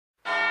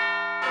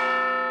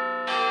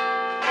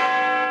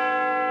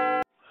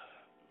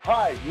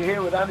Hi, you're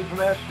here with Andy from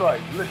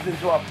Airstryke, listening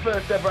to our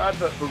first ever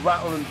advert for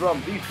Rattle and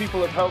Drum. These people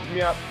have helped me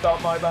out to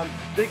start my band.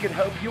 They can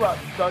help you out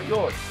to start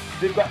yours.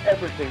 They've got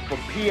everything from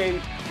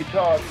PAs,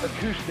 guitars,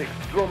 acoustics,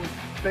 drums,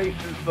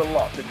 basses, the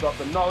lot. They've got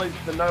the knowledge,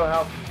 the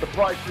know-how, the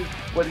prices.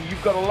 Whether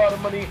you've got a lot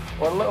of money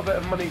or a little bit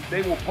of money,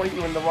 they will point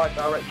you in the right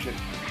direction.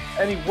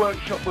 Any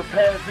workshop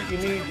repairs that you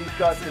need, these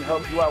guys can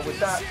help you out with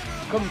that.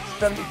 Come to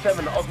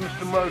 77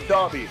 Osmiston Road,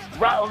 Derby.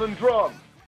 Rattle and Drum!